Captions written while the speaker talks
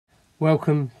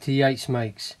Welcome to Yates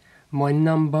Makes. My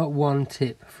number one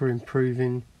tip for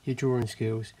improving your drawing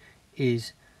skills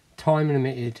is time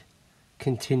limited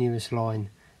continuous line.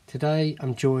 Today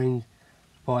I'm joined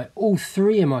by all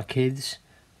three of my kids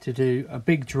to do a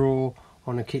big draw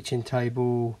on a kitchen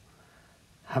table.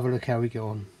 Have a look how we get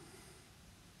on.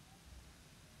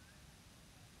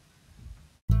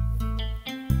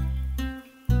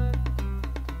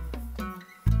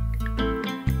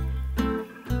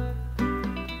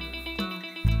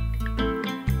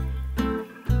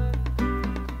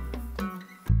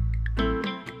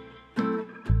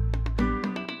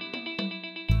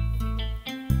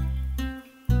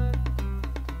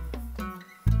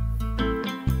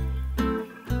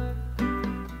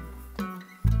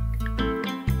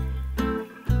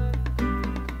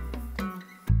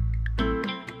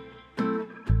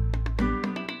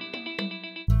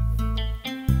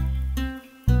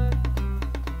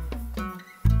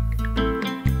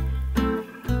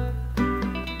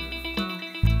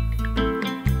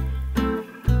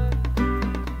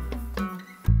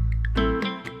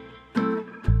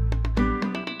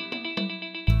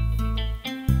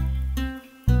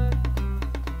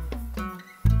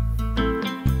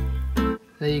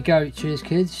 There you go, cheers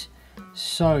kids.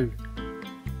 So,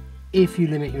 if you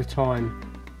limit your time,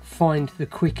 find the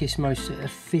quickest, most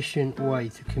efficient way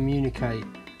to communicate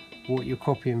what you're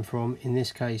copying from, in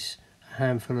this case a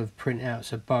handful of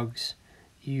printouts of bugs.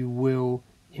 You will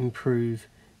improve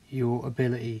your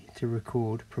ability to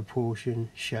record proportion,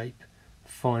 shape,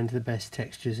 find the best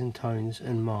textures and tones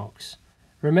and marks.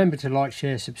 Remember to like,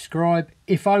 share, subscribe,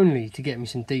 if only to get me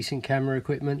some decent camera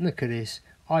equipment. Look at this.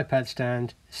 iPad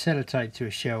stand, sellotape to a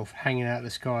shelf, hanging out the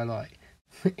skylight.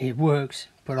 It works,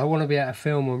 but I want to be able to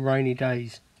film on rainy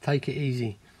days. Take it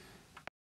easy.